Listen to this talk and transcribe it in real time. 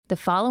The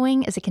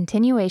following is a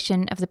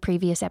continuation of the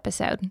previous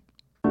episode.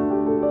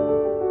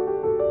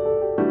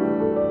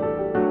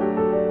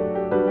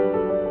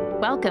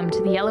 Welcome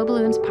to the Yellow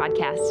Balloons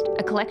Podcast,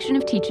 a collection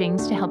of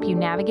teachings to help you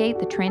navigate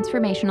the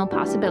transformational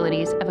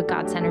possibilities of a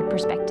God-centered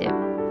perspective.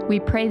 We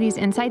pray these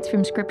insights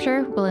from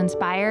Scripture will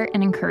inspire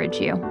and encourage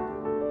you.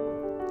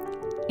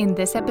 In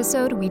this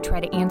episode, we try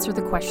to answer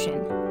the question,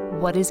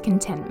 what is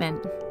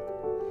contentment?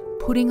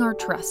 Putting our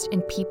trust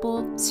in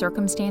people,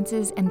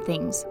 circumstances, and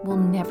things will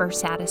never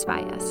satisfy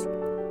us.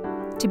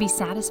 To be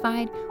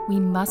satisfied, we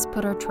must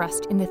put our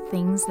trust in the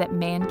things that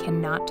man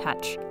cannot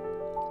touch.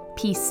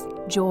 Peace,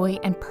 joy,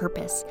 and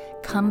purpose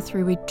come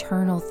through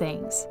eternal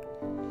things.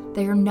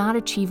 They are not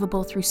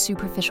achievable through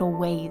superficial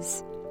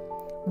ways.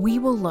 We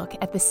will look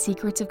at the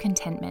secrets of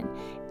contentment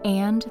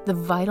and the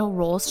vital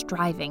role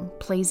striving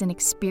plays in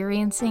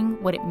experiencing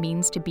what it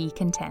means to be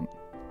content.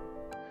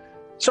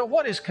 So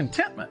what is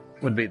contentment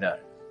would be the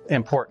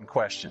important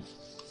question.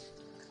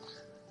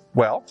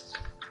 Well,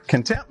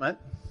 contentment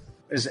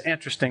is an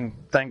interesting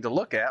thing to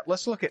look at.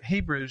 Let's look at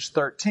Hebrews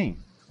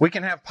 13. We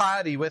can have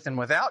piety with and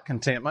without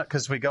contentment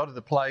because we go to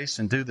the place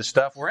and do the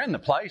stuff. We're in the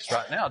place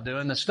right now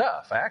doing the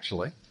stuff,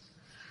 actually.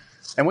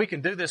 And we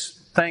can do this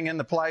thing in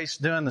the place,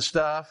 doing the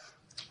stuff,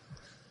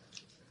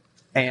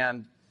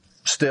 and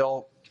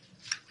still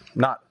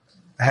not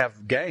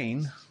have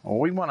gain. Well,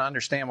 we want to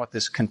understand what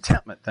this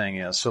contentment thing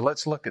is. So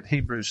let's look at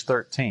Hebrews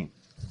 13.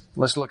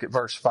 Let's look at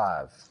verse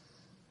 5.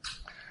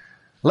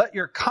 Let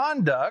your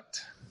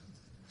conduct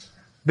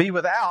be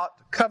without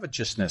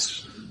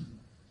covetousness.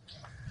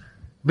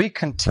 Be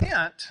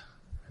content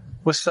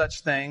with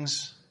such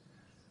things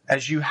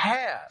as you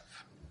have.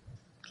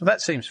 So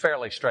that seems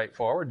fairly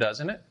straightforward,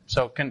 doesn't it?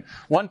 So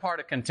one part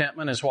of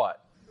contentment is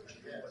what?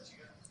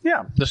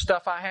 Yeah, the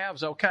stuff I have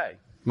is okay.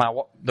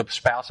 The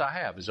spouse I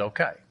have is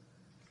okay.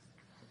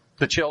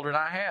 The children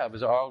I have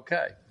is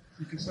okay.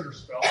 You consider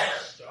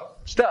spouse stuff?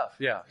 Stuff,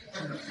 yeah.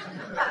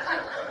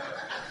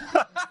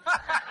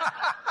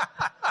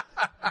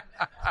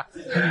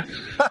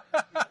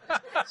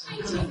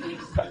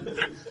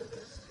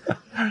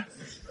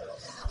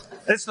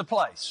 It's the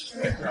place.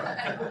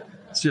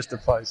 It's just a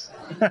place.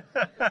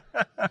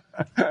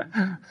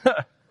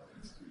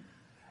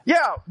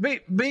 Yeah,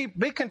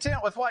 be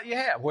content with what you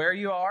have, where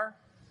you are,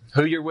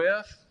 who you're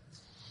with,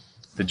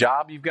 the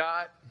job you've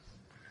got,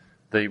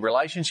 the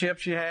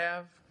relationships you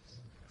have,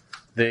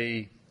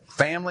 the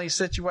family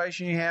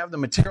situation you have, the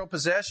material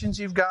possessions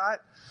you've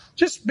got.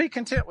 Just be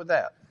content with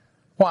that.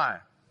 Why?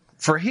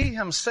 For he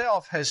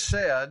himself has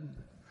said,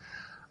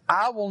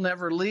 I will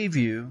never leave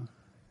you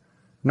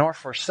nor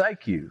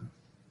forsake you.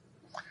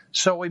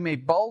 So we may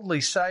boldly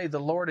say, the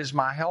Lord is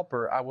my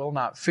helper. I will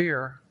not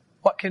fear.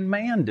 What can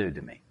man do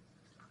to me?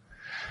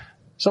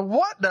 So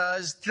what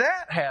does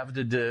that have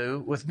to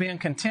do with being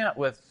content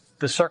with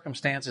the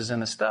circumstances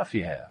and the stuff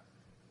you have?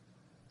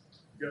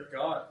 You got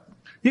God.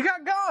 You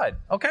got God.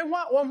 Okay,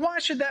 why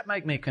should that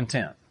make me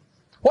content?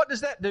 What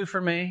does that do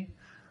for me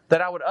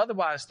that I would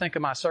otherwise think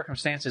of my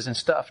circumstances and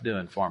stuff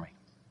doing for me?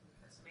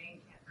 Because man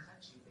can't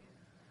touch you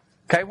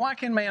then. Okay, why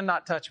can man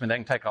not touch me? They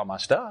can take all my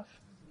stuff.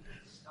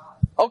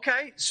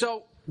 Okay,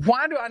 so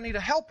why do I need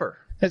a helper?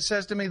 It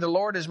says to me, the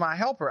Lord is my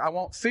helper. I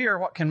won't fear.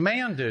 What can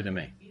man do to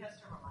me? He has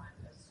to remind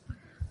us.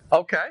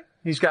 Okay,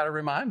 he's got to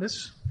remind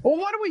us. Well,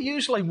 what do we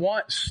usually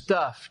want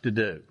stuff to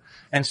do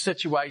and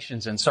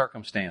situations and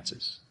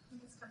circumstances?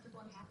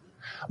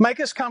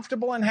 Make us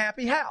comfortable and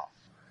happy. How?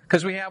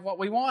 Because we have what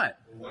we want.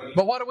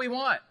 But what do we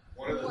want?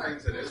 One of the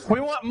things that is... We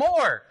want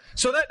more.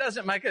 So that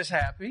doesn't make us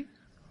happy.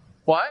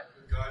 What?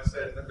 God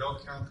said,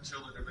 don't count the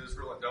children of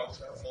Israel and don't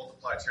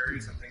multiply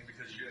chariots and things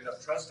because you end up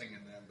trusting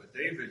in them. But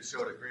David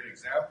showed a great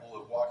example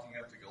of walking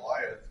up to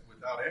Goliath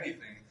without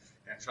anything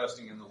and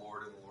trusting in the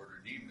Lord, and the Lord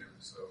redeemed him.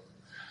 So...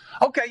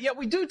 Okay, yeah,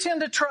 we do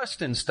tend to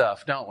trust in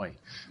stuff, don't we?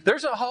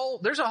 There's a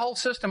whole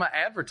system of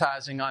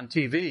advertising on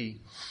TV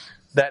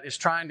that is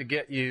trying to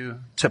get you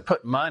to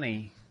put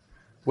money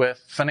with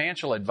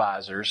financial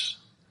advisors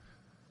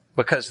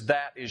because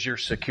that is your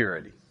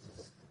security.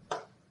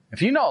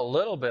 If you know a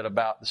little bit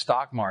about the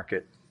stock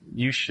market,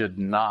 you should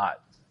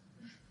not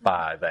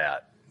buy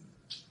that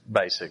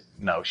basic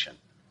notion.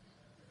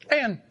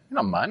 And,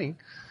 money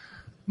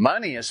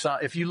is,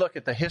 if you look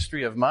at the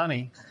history of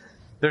money,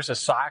 there's a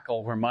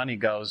cycle where money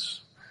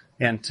goes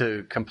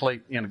into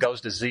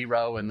goes to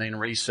zero and then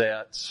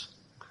resets.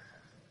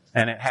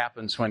 And it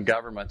happens when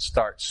governments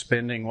start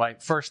spending.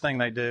 First thing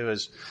they do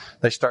is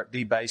they start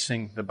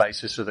debasing the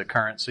basis of the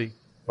currency.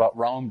 What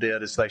Rome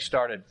did is they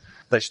started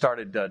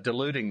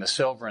diluting the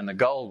silver and the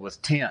gold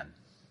with tin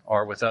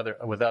or with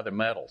other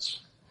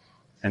metals.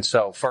 And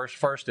so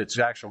first it's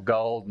actual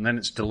gold and then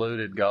it's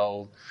diluted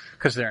gold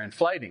because they're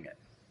inflating it.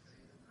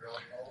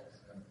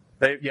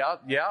 If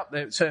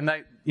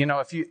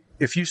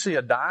you see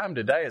a dime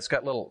today, it's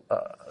got little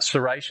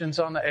serrations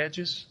on the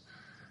edges,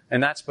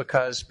 and that's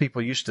because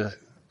people used to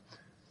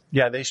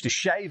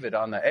shave it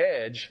on the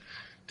edge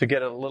to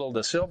get a little of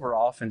the silver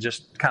off and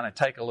just kind of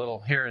take a little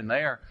here and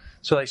there.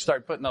 So they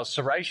started putting those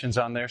serrations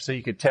on there so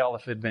you could tell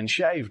if it had been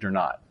shaved or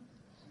not.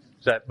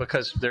 Is that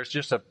because there's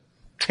just a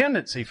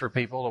tendency for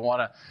people to want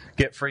to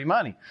get free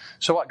money.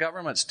 So what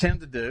governments tend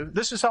to do,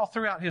 this is all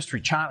throughout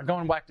history, China,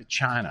 going back to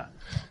China,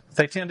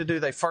 they tend to do,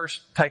 they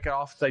first take it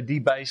off, they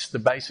debase the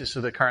basis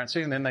of the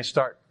currency, and then they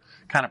start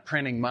kind of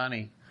printing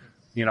money,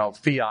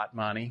 fiat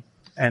money,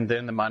 and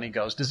then the money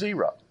goes to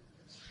zero.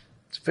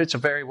 It's a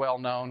very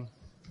well-known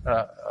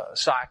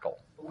cycle.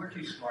 But we're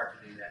too smart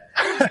to do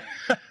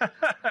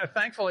that.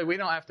 Thankfully, we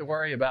don't have to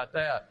worry about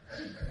that.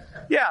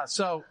 Yeah,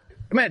 so,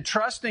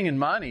 trusting in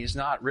money is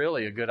not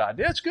really a good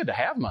idea. It's good to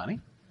have money.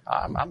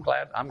 I'm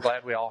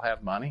glad we all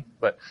have money.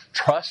 But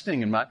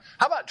trusting in money,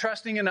 how about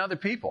trusting in other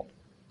people?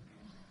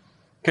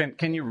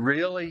 Can you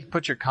really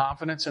put your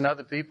confidence in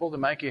other people to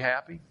make you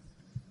happy?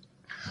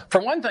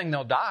 For one thing,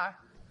 they'll die.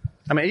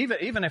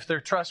 Even if they're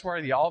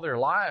trustworthy all their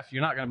life,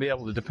 you're not going to be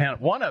able to depend.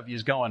 One of you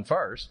is going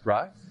first,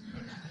 right?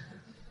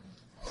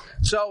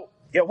 So,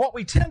 what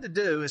we tend to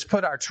do is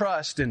put our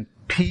trust in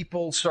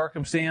people,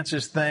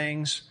 circumstances,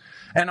 things.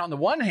 And on the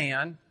one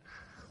hand,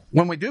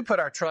 when we do put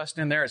our trust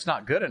in there, it's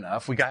not good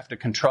enough. We have to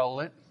control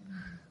it.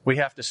 We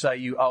have to say,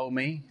 you owe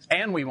me,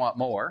 and we want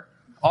more.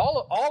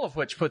 All of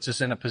which puts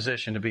us in a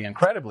position to be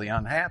incredibly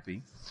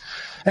unhappy.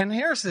 And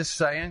here's this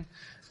saying,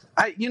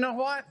 you know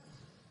what?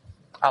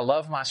 I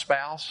love my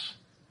spouse,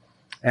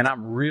 and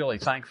I'm really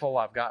thankful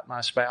I've got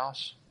my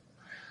spouse.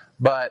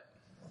 But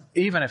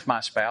even if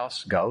my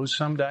spouse goes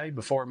someday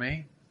before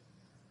me,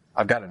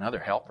 I've got another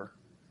helper.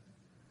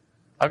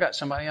 I've got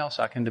somebody else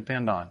I can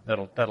depend on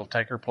that'll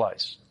take her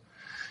place.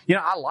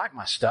 I like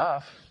my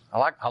stuff.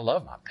 I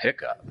love my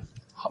pickup.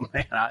 Oh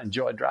man, I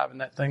enjoy driving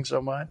that thing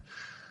so much.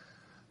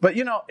 But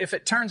if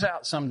it turns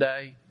out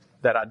someday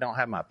that I don't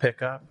have my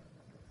pickup,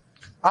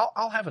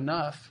 I'll have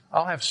enough.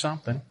 I'll have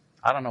something.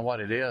 I don't know what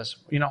it is.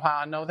 You know how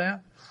I know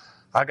that?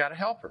 I got a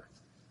helper.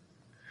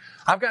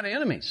 I've got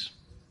enemies.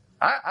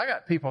 I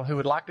got people who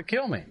would like to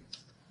kill me.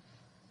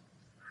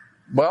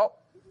 Well,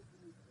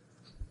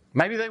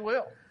 maybe they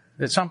will.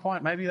 At some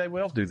point, maybe they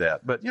will do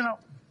that. But,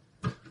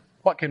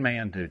 what can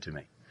man do to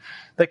me?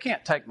 They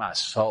can't take my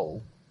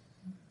soul.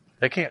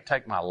 They can't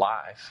take my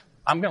life.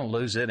 I'm going to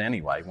lose it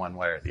anyway, one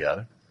way or the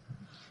other.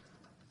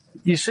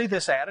 You see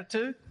this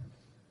attitude?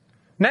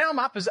 Now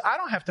I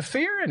don't have to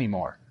fear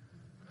anymore.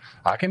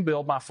 I can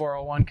build my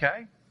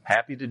 401k,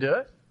 happy to do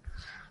it.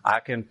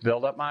 I can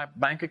build up my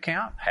bank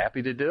account,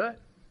 happy to do it.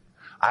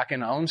 I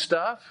can own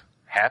stuff,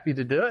 happy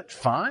to do it,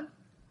 fun.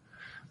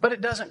 But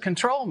it doesn't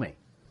control me.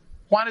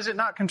 Why does it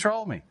not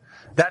control me?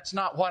 That's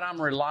not what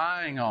I'm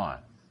relying on.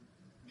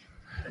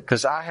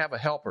 Because I have a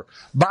helper.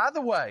 By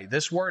the way,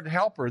 this word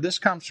helper, this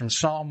comes from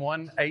Psalm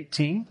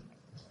 118.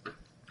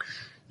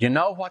 You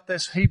know what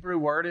this Hebrew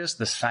word is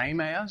the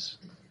same as?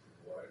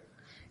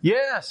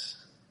 Yes.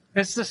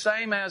 It's the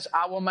same as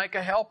I will make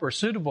a helper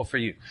suitable for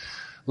you.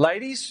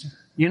 Ladies,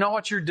 you know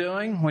what you're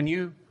doing when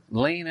you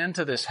lean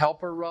into this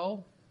helper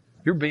role?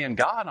 You're being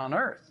God on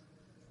earth.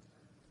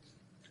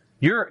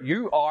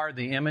 You are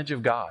the image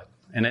of God,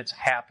 and it's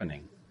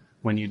happening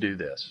when you do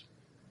this.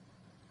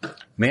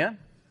 Men?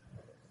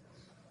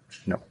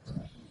 No.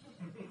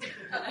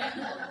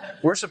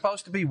 We're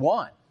supposed to be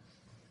one,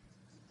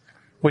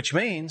 which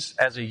means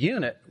as a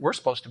unit, we're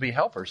supposed to be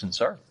helpers and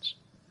servants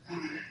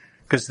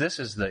because this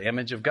is the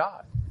image of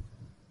God.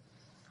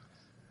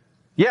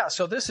 Yeah,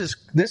 so this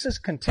is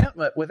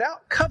contentment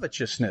without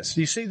covetousness.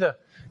 You see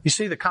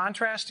the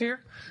contrast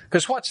here?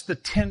 Because what's the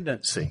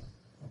tendency?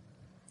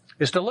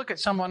 Is to look at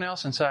someone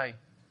else and say,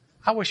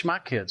 I wish my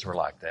kids were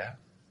like that.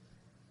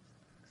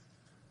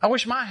 I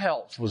wish my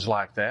health was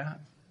like that.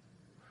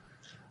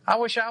 I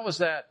wish I was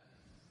that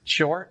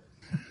short.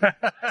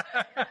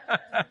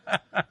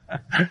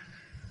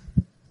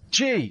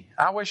 Gee,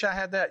 I wish I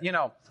had that.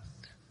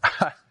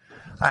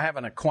 I have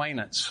an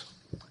acquaintance,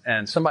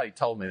 and somebody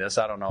told me this.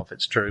 I don't know if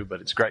it's true,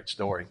 but it's a great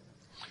story.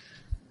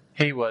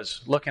 He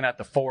was looking at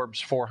the Forbes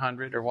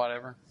 400 or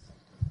whatever,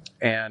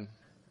 and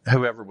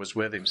whoever was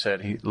with him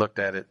said he looked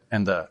at it,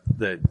 and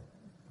the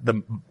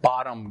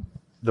bottom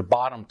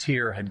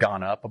tier had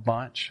gone up a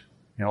bunch.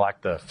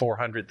 Like the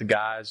 400, the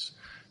guy's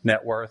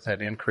net worth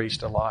had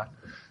increased a lot.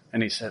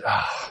 And he said,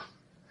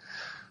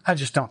 I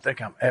just don't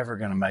think I'm ever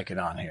going to make it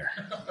on here.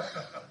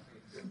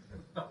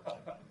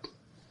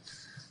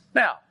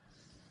 Now,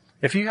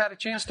 if you had a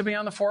chance to be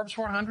on the Forbes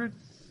 400,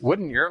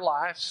 wouldn't your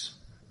life's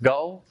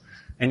goal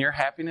and your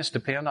happiness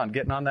depend on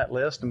getting on that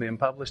list and being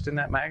published in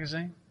that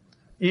magazine?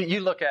 You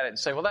look at it and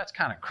say, well, that's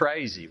kind of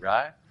crazy,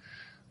 right?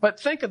 But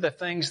think of the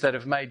things that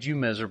have made you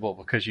miserable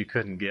because you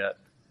couldn't get.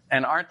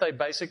 And aren't they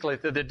basically,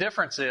 the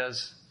difference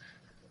is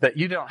that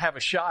you don't have a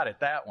shot at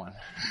that one.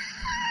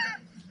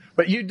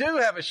 But you do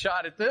have a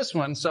shot at this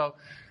one, so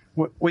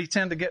we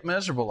tend to get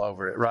miserable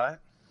over it, right?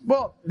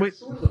 Well, it's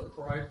sort of a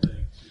pride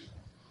thing,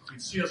 too.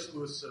 C.S.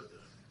 Lewis said that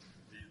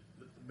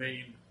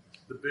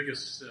the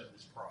biggest sin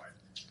is pride.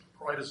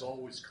 Pride is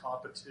always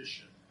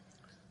competition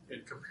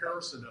and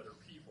comparison to other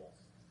people.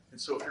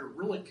 And so if you're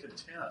really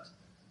content,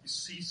 you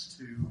cease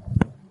to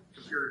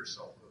compare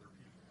yourself with other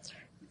people.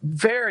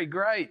 Very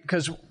great,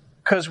 because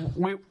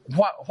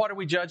what are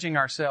we judging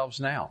ourselves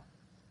now?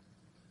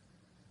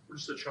 We're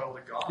just a child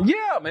of God.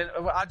 Yeah,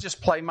 I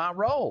just play my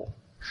role.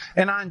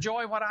 and I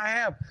enjoy what I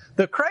have.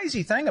 The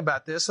crazy thing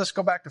about this, let's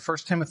go back to 1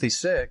 Timothy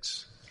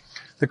 6.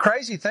 The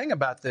crazy thing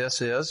about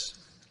this is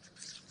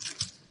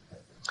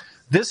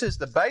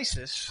the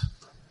basis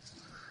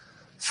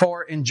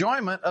for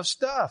enjoyment of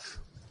stuff.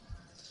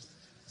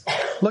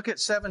 Look at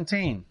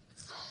 17.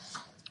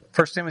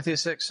 1 Timothy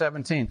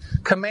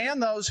 6:17.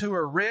 Command those who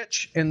are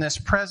rich in this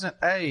present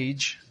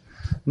age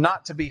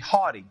not to be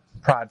haughty,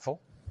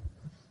 prideful,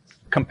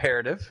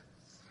 comparative,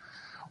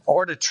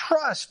 or to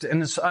trust in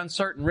this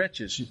uncertain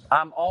riches.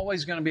 I'm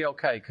always going to be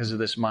okay because of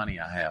this money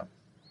I have.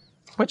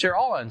 But you're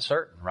all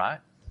uncertain, right?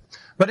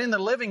 But in the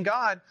living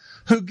God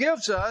who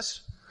gives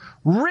us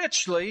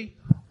richly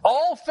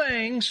all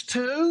things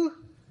to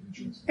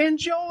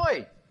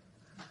enjoy.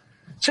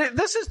 See,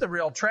 this is the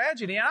real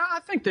tragedy. And I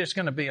think there's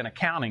going to be an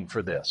accounting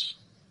for this.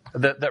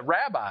 The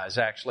rabbis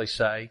actually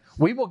say,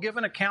 we will give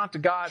an account to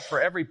God for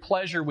every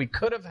pleasure we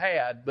could have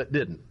had but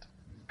didn't.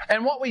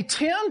 And what we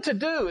tend to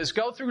do is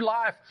go through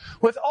life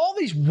with all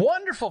these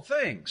wonderful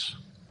things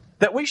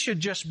that we should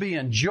just be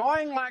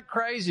enjoying like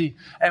crazy,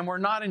 and we're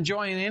not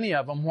enjoying any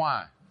of them.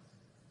 Why?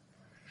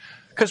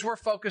 Because we're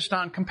focused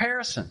on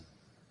comparison.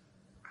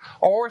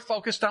 Or we're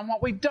focused on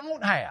what we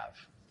don't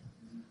have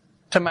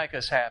to make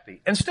us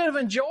happy, instead of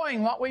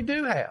enjoying what we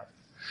do have.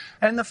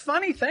 And the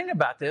funny thing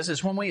about this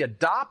is when we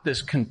adopt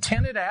this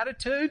contented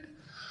attitude,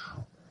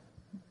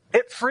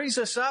 it frees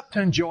us up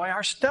to enjoy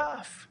our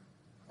stuff.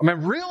 I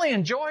mean, really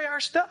enjoy our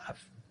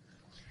stuff.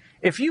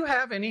 If you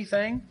have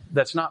anything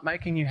that's not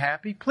making you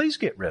happy, please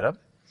get rid of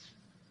it.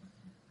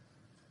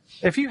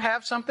 If you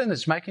have something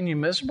that's making you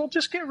miserable,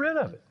 just get rid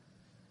of it.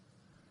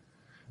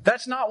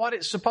 That's not what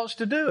it's supposed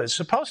to do. It's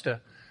supposed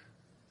to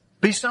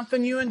be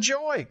something you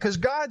enjoy, because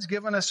God's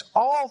given us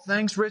all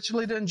things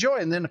richly to enjoy.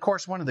 And then, of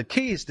course, one of the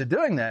keys to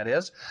doing that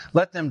is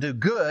let them do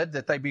good,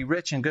 that they be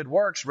rich in good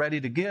works, ready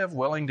to give,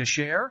 willing to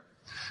share,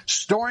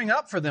 storing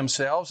up for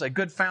themselves a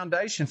good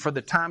foundation for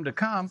the time to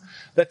come,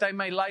 that they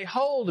may lay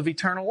hold of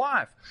eternal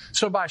life.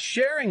 So by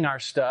sharing our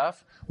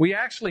stuff, we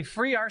actually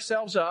free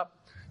ourselves up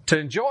to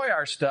enjoy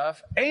our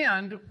stuff,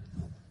 and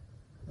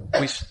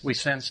we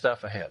send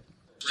stuff ahead.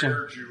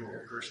 Rare jewel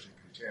of Christian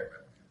contentment.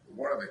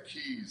 One of the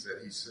keys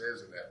that he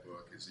says in that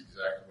book is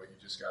exactly what you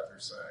just got through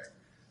saying.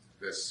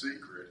 The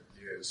secret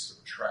is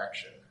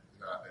subtraction,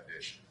 not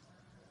addition.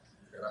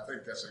 And I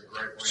think that's a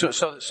great way.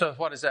 So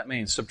what does that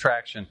mean?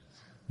 Subtraction,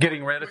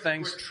 getting rid of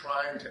things. Quit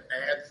trying to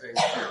add things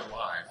to your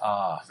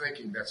life,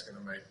 thinking that's going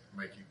to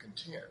make you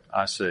content.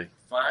 I see.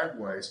 Find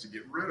ways to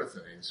get rid of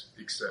things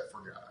except for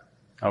God.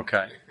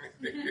 Okay.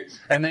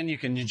 And then you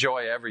can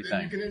enjoy everything.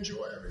 Then you can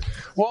enjoy everything.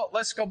 Well,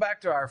 let's go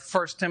back to our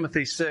 1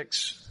 Timothy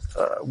 6.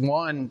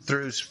 1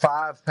 through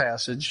 5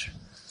 passage,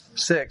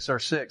 6 or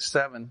 6,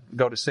 7,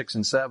 go to 6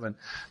 and 7.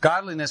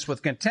 Godliness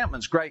with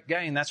contentment is great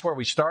gain. That's where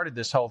we started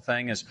this whole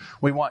thing, is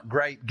we want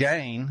great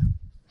gain.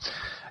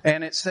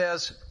 And it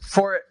says,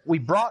 for we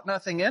brought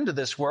nothing into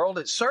this world,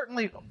 it's certain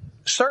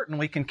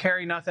we can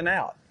carry nothing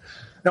out.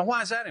 Now,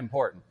 why is that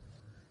important?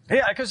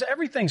 Yeah, because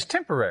everything's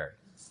temporary.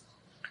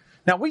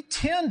 Now, we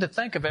tend to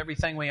think of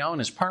everything we own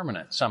as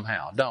permanent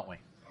somehow, don't we?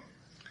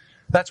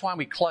 That's why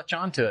we clutch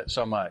onto it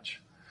so much.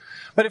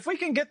 But if we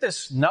can get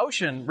this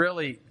notion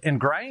really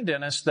ingrained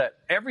in us that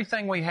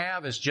everything we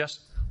have is just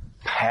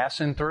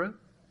passing through,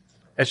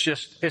 it's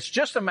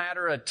just a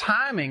matter of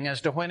timing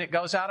as to when it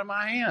goes out of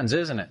my hands,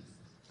 isn't it?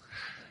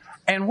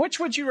 And which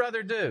would you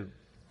rather do?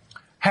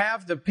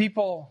 Have the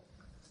people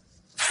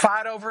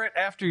fight over it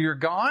after you're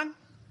gone?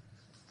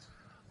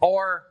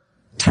 Or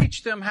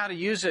teach them how to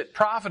use it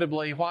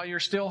profitably while you're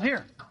still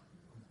here?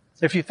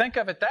 If you think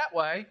of it that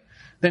way,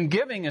 then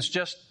giving is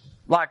just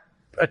like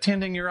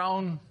attending your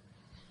own,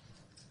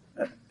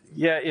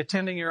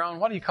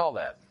 what do you call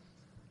that?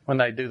 When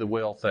they do the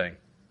will thing.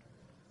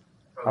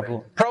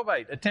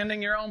 Probate.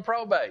 Attending your own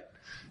probate.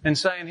 And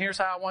saying, here's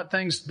how I want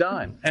things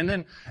done.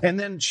 And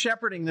then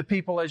shepherding the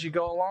people as you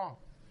go along.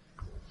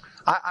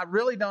 I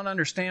really don't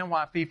understand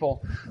why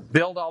people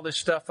build all this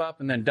stuff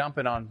up and then dump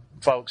it on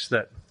folks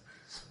that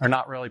are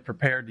not really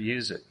prepared to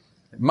use it.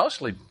 It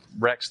mostly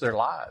wrecks their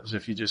lives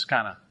if you just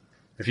kind of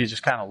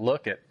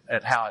look at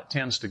how it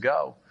tends to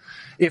go.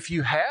 If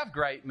you have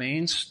great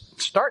means,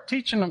 start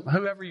teaching them,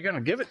 whoever you're going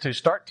to give it to,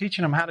 start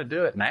teaching them how to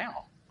do it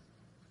now.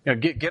 You know,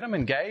 get them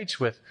engaged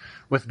with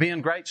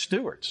being great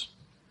stewards.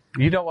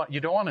 You don't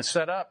want to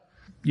set up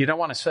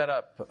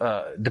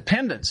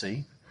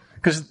dependency,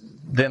 because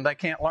then they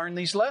can't learn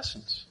these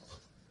lessons.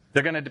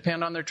 They're going to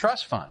depend on their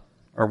trust fund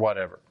or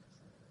whatever.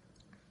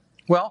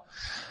 Well,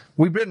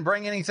 we didn't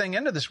bring anything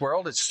into this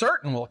world. It's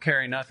certain we'll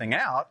carry nothing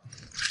out.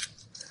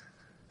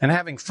 And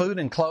having food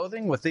and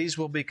clothing, with these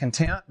we'll be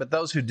content. But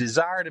those who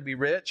desire to be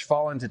rich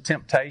fall into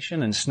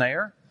temptation and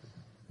snare,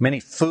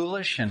 many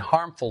foolish and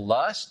harmful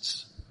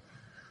lusts,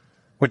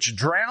 which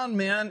drown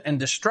men in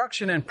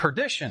destruction and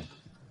perdition.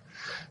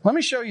 Let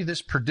me show you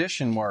this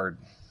perdition word.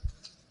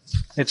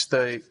 It's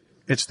the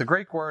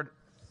Greek word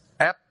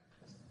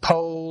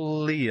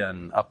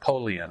Apollyon. I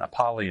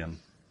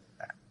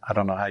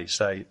don't know how you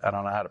say it. I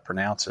don't know how to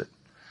pronounce it.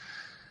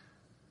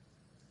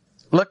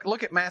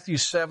 Look at Matthew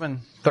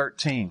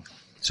 7:13.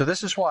 So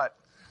this is what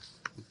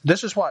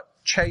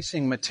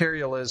chasing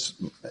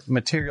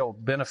material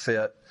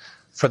benefit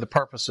for the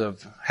purpose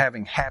of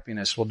having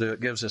happiness will do. It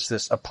gives us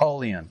this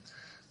Apollyon,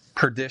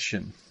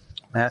 perdition.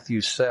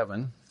 Matthew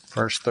 7,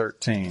 verse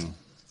 13.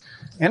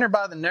 Enter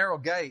by the narrow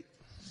gate,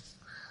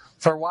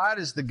 for wide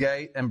is the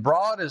gate and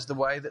broad is the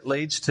way that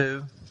leads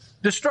to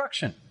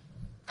destruction.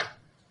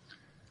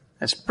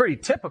 It's pretty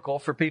typical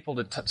for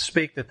people to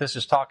speak that this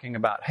is talking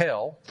about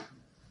hell,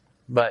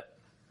 but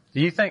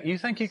do you think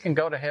you can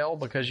go to hell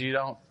because you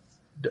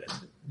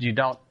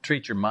don't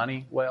treat your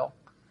money well?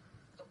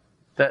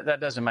 That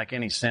doesn't make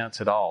any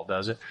sense at all,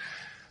 does it?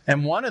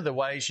 And one of the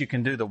ways you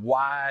can do the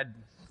wide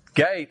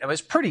gate,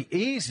 it's pretty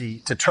easy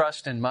to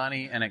trust in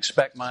money and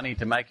expect money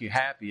to make you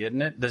happy,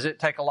 isn't it? Does it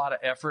take a lot of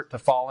effort to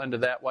fall into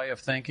that way of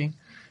thinking?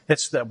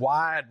 It's the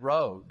wide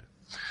road.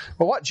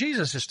 Well, what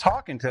Jesus is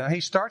talking to,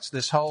 he starts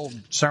this whole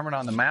Sermon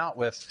on the Mount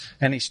with,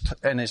 and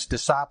his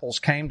disciples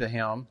came to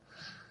him,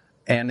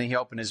 and he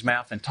opened his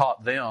mouth and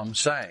taught them,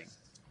 saying.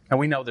 And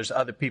we know there's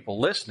other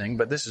people listening,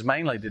 but this is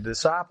mainly the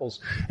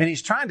disciples. And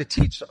he's trying to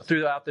teach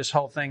throughout this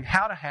whole thing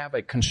how to have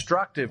a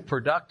constructive,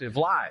 productive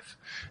life.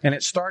 And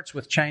it starts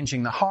with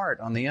changing the heart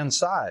on the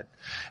inside.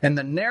 And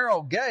the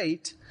narrow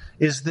gate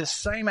is this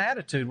same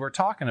attitude we're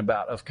talking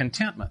about of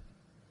contentment.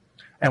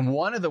 And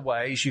one of the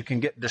ways you can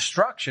get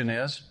destruction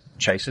is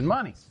chasing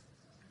money.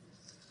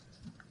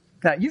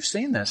 Now, you've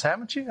seen this,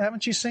 haven't you?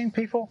 Haven't you seen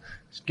people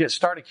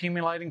start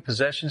accumulating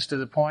possessions to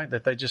the point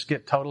that they just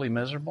get totally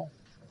miserable?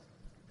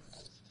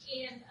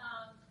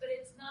 But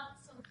it's not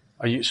so.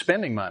 Are you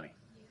spending money?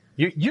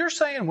 Yeah. You're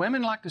saying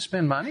women like to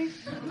spend money?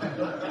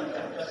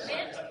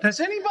 Has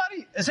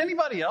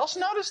anybody else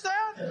noticed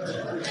that?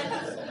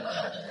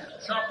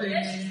 Shopping.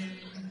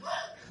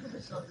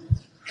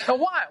 So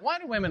why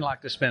do women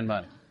like to spend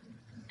money?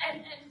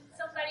 And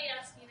somebody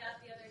asked me that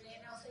the other day,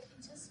 and I was like,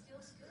 it just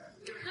feels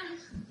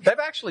good. They've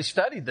actually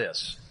studied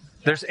this.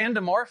 There's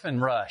endorphin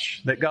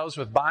rush that goes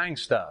with buying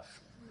stuff.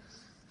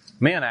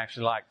 Men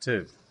actually like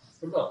too.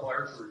 What about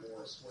buyer's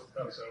remorse?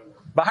 How does that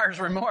work? Buyer's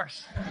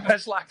remorse.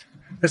 It's like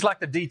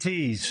the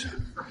DTs.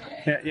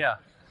 Yeah.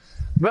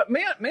 But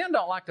men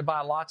don't like to buy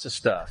lots of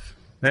stuff.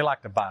 They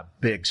like to buy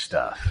big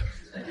stuff.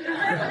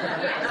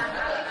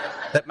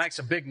 That makes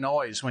a big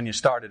noise when you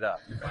start it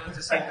up. Well, at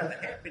the same time, the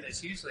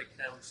happiness usually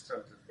comes from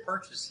the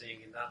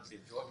purchasing and not the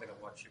enjoyment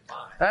of what you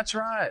buy. That's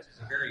right.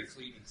 It's a very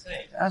fleeting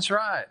thing. That's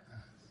right.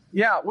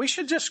 Yeah, we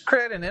should just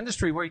create an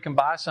industry where you can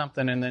buy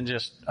something and then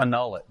just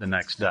annul it the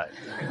next day.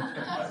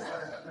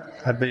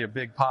 That'd be a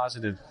big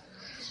positive.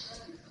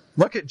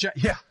 Look at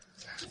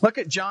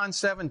John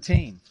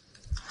 17.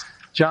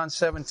 John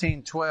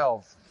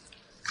 17:12.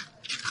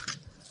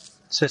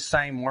 It's the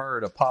same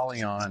word,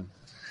 Apollyon.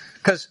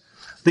 Because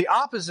the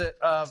opposite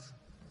of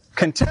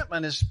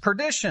contentment is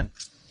perdition.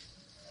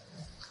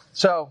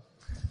 So,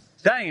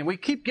 dang, we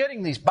keep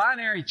getting these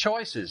binary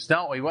choices,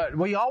 don't we?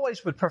 We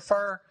always would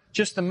prefer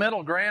just the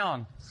middle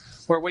ground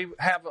where we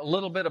have a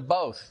little bit of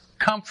both,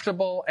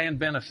 comfortable and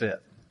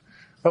benefit.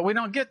 But we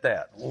don't get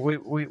that.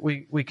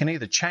 We can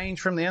either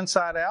change from the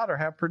inside out or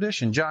have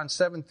perdition. John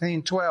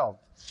 17:12.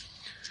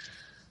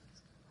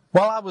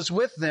 While I was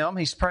with them,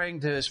 he's praying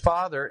to his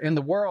Father, in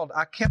the world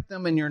I kept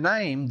them in your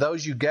name,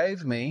 those you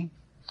gave me.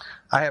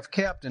 I have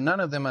kept, and none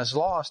of them is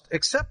lost,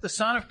 except the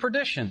son of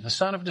perdition, the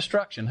son of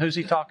destruction. Who's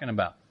he talking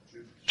about?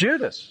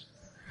 Judas.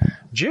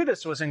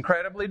 Judas was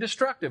incredibly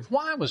destructive.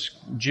 Why was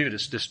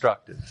Judas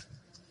destructive?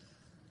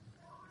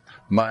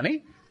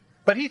 Money.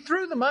 But he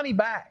threw the money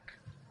back.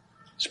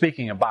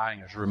 Speaking of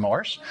buyer's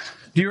remorse,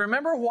 do you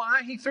remember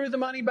why he threw the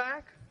money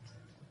back?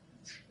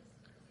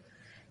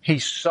 He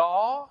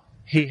saw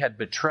he had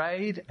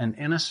betrayed an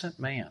innocent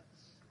man.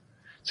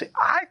 See,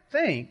 I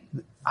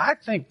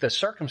think the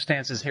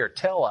circumstances here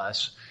tell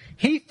us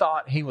he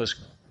thought he was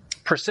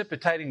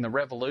precipitating the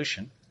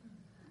revolution,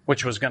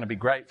 which was going to be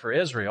great for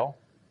Israel,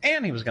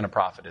 and he was going to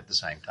profit at the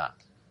same time.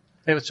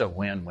 It was a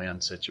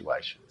win-win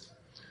situation.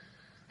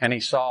 And he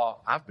saw,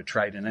 I've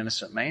betrayed an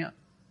innocent man.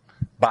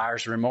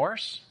 Buyer's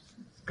remorse,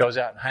 goes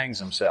out and hangs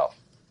himself.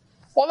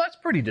 Well, that's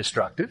pretty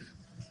destructive.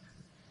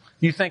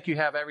 You think you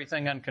have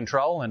everything under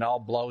control and it all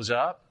blows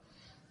up?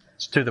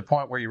 It's to the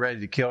point where you're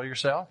ready to kill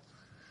yourself?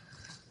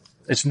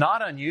 It's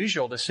not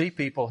unusual to see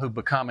people who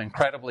become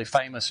incredibly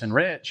famous and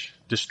rich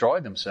destroy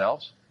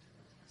themselves.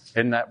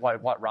 Isn't that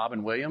what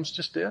Robin Williams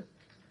just did?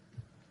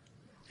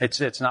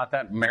 It's not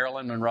that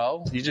Marilyn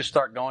Monroe. You just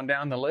start going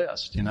down the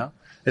list, you know.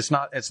 It's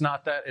not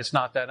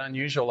that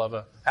unusual of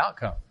an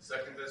outcome. 2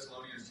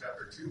 Thessalonians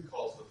chapter 2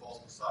 calls the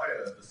false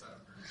Messiah the son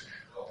of perdition.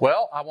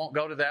 Well, I won't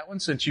go to that one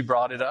since you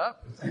brought it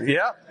up.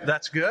 Yeah,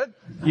 that's good.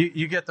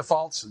 You get the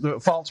false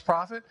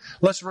prophet.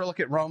 Let's look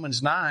at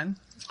Romans 9.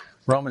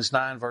 Romans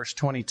 9 verse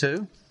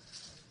 22.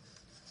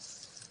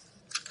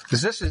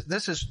 Because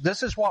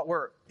this is what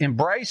we're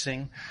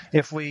embracing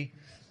if we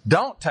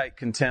don't take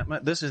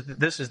contentment. This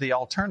is the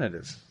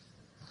alternative.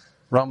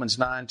 Romans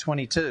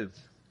 9:22.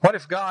 What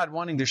if God,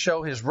 wanting to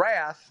show his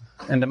wrath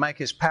and to make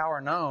his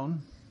power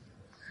known,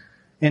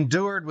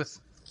 endured with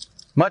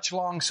much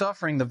long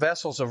suffering the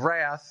vessels of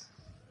wrath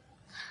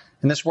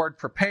And this word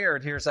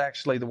prepared here is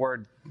actually the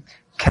word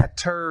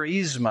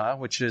katerisma,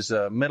 which is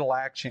a middle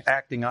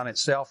acting on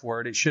itself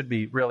word. It should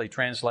be really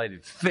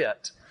translated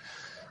fit,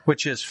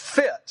 which is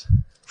fit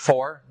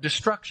for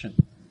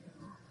destruction.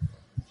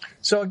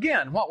 So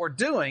again, what we're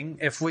doing,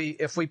 if we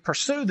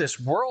pursue this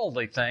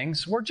worldly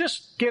things, we're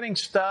just getting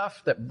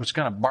stuff that was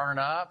going to burn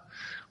up.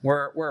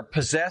 We're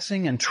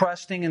possessing and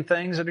trusting in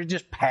things that are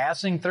just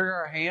passing through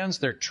our hands.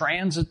 They're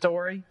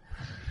transitory.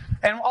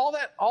 And all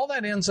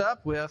that ends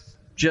up with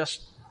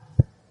just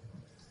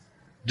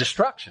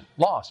destruction,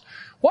 loss.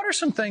 What are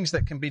some things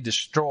that can be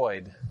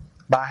destroyed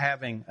by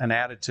having an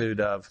attitude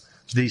of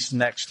these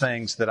next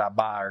things that I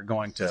buy are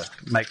going to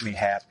make me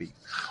happy,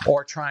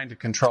 or trying to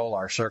control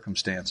our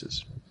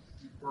circumstances?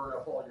 You burn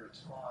up all your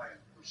time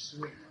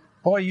pursuing them.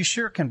 Boy, you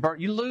sure can burn.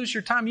 You lose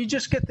your time. You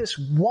just get this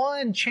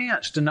one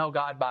chance to know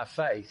God by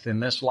faith in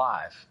this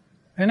life,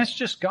 and it's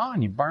just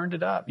gone. You burned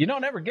it up. You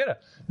don't ever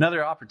get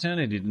another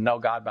opportunity to know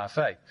God by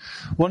faith.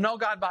 We'll know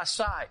God by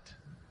sight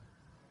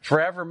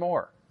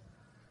forevermore.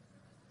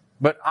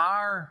 But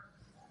our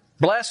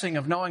blessing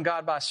of knowing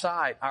God by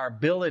sight, our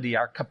ability,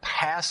 our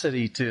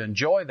capacity to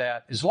enjoy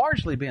that is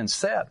largely being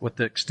set with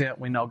the extent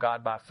we know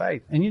God by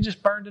faith. And you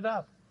just burned it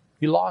up.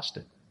 You lost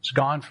it. It's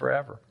gone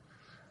forever.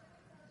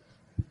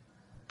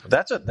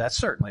 That's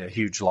certainly a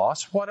huge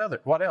loss. What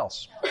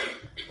else?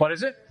 What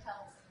is it?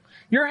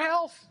 Your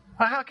health.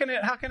 How can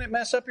it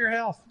mess up your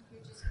health?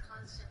 You're just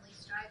constantly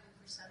striving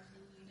for something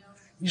you don't.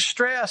 You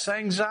stress,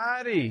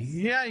 anxiety.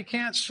 Yeah, you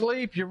can't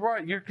sleep. You're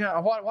right.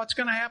 What's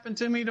going to happen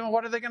to me?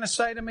 What are they going to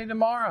say to me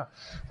tomorrow?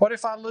 What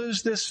if I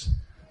lose this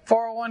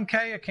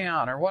 401k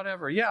account or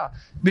whatever? Yeah.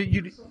 But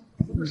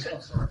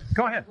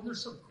go ahead. Well,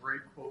 there's some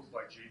great quote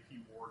by J.P.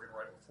 Morgan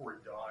right before he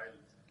died,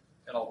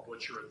 and I'll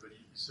butcher it, but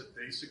he said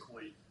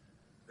basically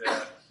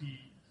that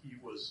he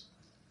was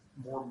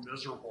more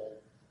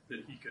miserable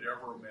than he could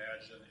ever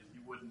imagine, and he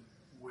wouldn't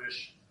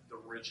wish the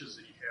riches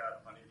that he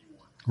had on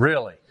anyone.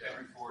 Really?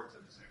 Henry Ford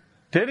said the same thing.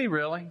 Did he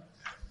really?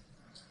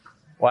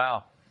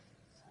 Wow.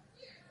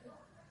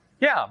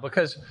 Yeah,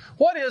 because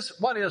what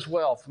is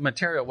wealth,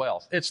 material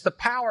wealth? It's the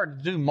power to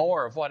do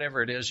more of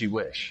whatever it is you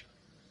wish.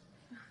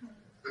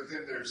 But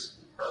then there's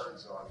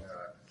Burns on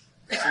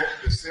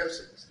The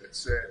Simpsons that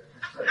said,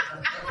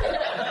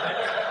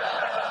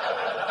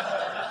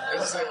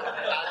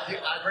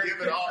 I'd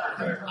give it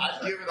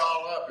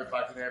all up if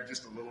I could have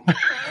just a little more.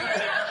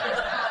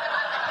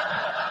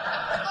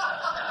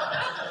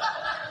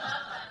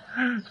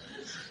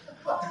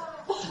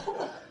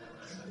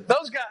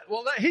 Those guys,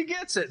 he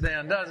gets it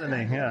then, doesn't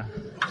he? Yeah.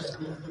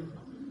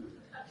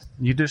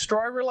 You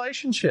destroy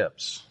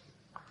relationships.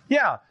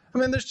 Yeah. I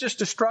mean, there's just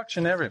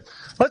destruction everywhere.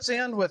 Let's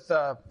end with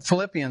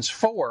Philippians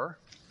 4,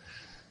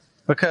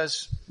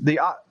 because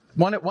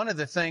one of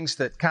the things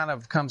that kind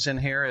of comes in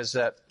here is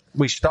that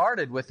we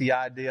started with the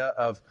idea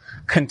of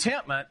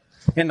contentment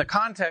in the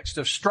context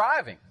of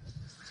striving.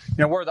 You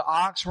know, we're the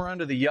ox, we're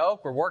under the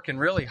yoke, we're working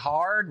really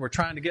hard, we're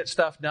trying to get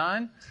stuff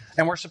done,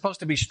 and we're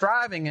supposed to be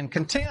striving and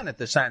content at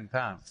the same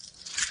time.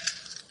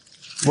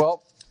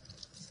 Well,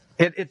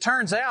 it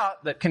turns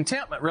out that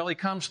contentment really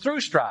comes through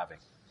striving,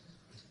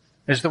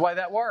 is the way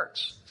that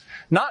works.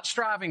 Not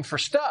striving for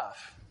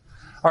stuff,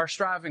 or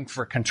striving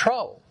for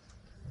control.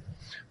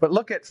 But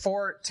look at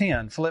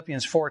 4:10,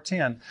 Philippians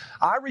 4:10.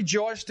 I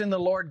rejoiced in the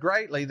Lord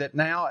greatly that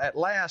now at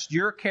last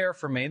your care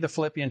for me, the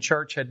Philippian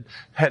church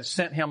had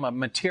sent him a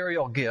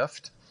material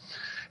gift,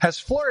 has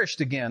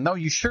flourished again. Though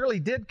you surely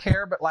did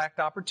care but lacked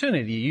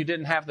opportunity. You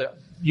didn't have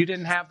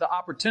the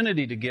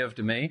opportunity to give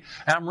to me.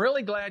 And I'm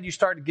really glad you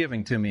started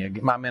giving to me,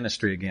 my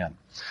ministry again.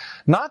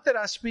 Not that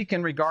I speak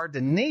in regard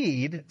to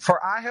need,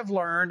 for I have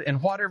learned in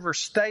whatever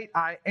state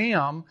I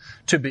am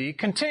to be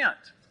content.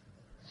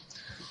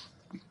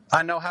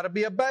 I know how to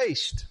be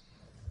abased.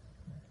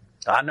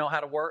 I know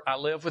how to work. I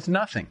live with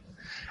nothing.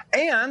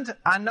 And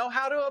I know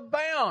how to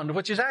abound,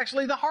 which is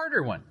actually the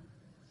harder one.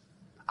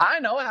 I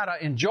know how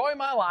to enjoy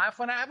my life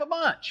when I have a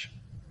bunch.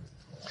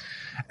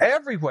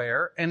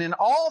 Everywhere and in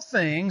all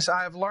things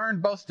I have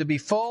learned both to be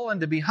full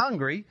and to be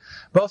hungry,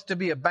 both to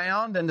be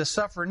abound and to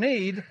suffer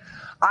need.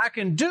 I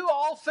can do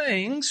all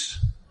things.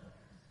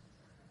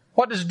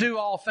 What does do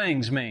all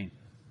things mean?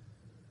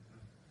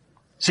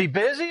 Is he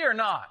busy or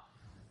not?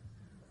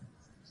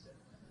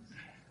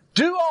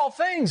 Do all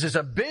things is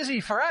a busy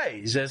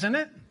phrase, isn't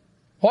it?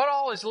 What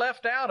all is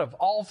left out of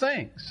all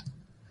things?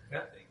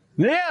 Nothing.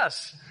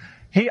 Yes.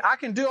 I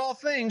can do all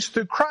things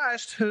through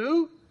Christ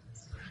who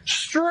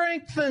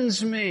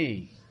strengthens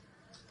me.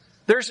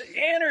 There's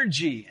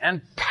energy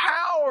and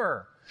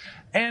power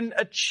and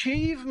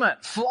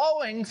achievement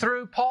flowing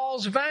through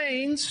Paul's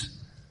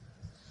veins,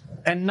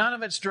 and none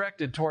of it's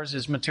directed towards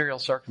his material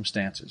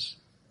circumstances.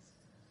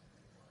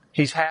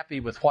 He's happy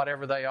with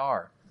whatever they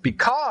are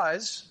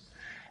because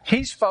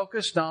he's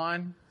focused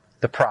on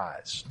the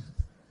prize.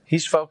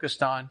 He's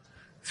focused on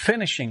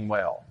finishing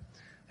well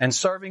and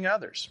serving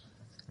others.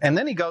 And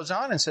then he goes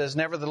on and says,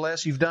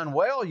 nevertheless, you've done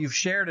well. You've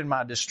shared in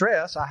my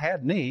distress. I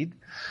had need.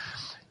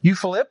 You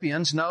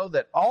Philippians know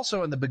that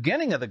also in the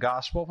beginning of the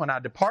gospel, when I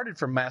departed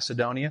from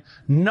Macedonia,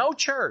 no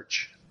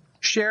church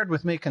shared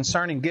with me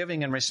concerning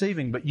giving and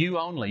receiving, but you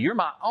only. You're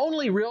my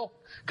only real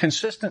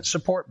consistent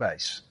support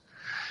base.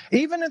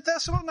 Even in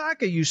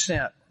Thessalonica you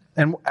sent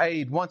and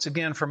aid once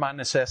again for my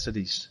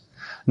necessities.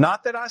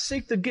 Not that I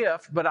seek the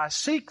gift, but I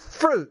seek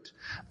fruit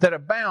that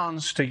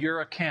abounds to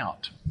your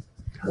account.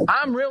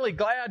 I'm really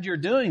glad you're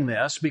doing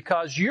this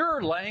because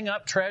you're laying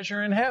up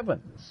treasure in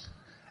heaven.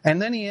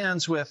 And then he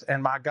ends with,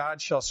 and my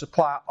God shall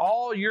supply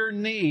all your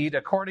need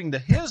according to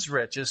his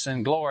riches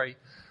and glory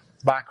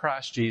by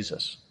Christ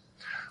Jesus.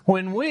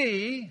 When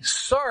we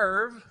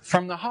serve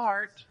from the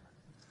heart,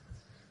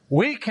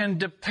 we can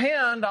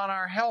depend on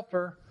our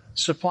helper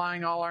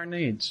supplying all our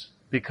needs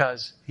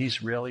because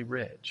he's really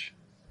rich.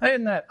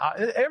 Isn't that,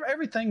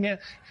 everything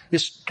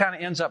is kind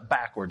of ends up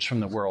backwards from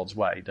the world's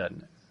way,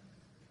 doesn't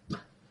it?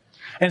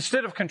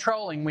 Instead of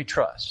controlling, we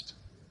trust.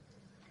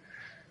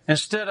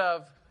 Instead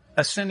of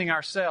ascending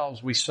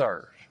ourselves, we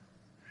serve.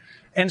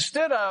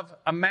 Instead of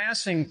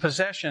amassing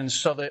possessions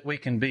so that we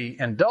can be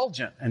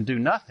indulgent and do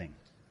nothing,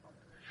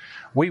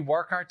 we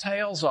work our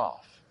tails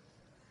off.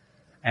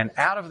 And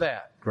out of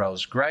that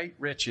grows great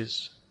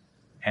riches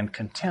and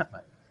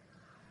contentment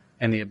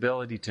and the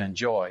ability to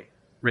enjoy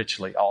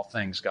richly all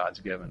things God's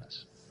given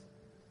us.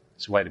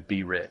 It's a way to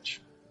be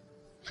rich.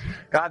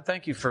 God,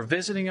 thank you for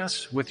visiting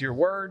us with your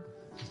word.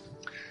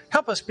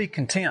 Help us be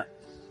content.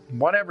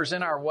 Whatever's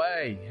in our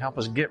way, help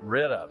us get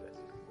rid of it.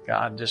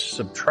 God, just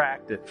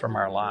subtract it from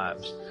our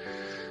lives.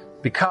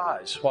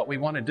 Because what we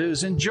want to do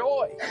is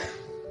enjoy.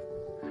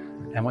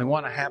 And we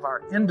want to have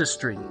our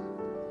industry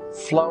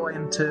flow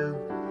into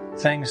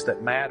things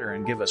that matter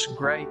and give us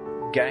great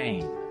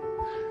gain.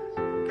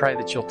 Pray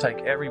that you'll take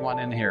everyone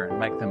in here and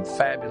make them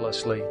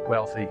fabulously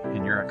wealthy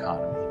in your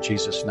economy. In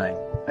Jesus' name,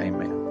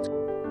 amen.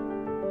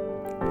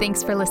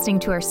 Thanks for listening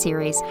to our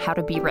series, How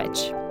to Be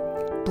Rich.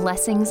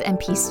 Blessings and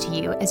peace to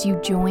you as you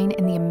join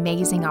in the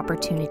amazing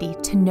opportunity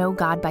to know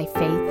God by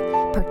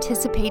faith,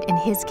 participate in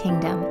his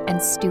kingdom,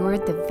 and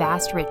steward the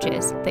vast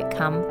riches that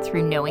come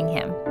through knowing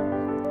him.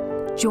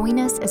 Join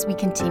us as we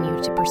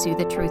continue to pursue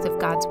the truth of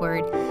God's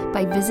Word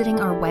by visiting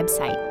our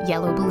website,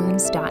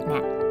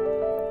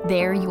 yellowballoons.net.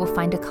 There you will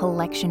find a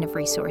collection of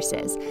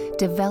resources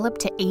developed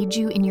to aid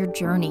you in your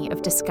journey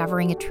of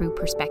discovering a true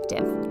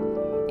perspective.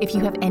 If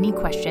you have any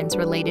questions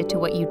related to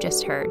what you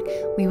just heard,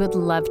 we would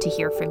love to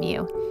hear from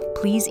you.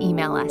 Please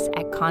email us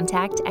at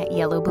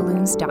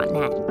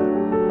contact@yellowballoons.net.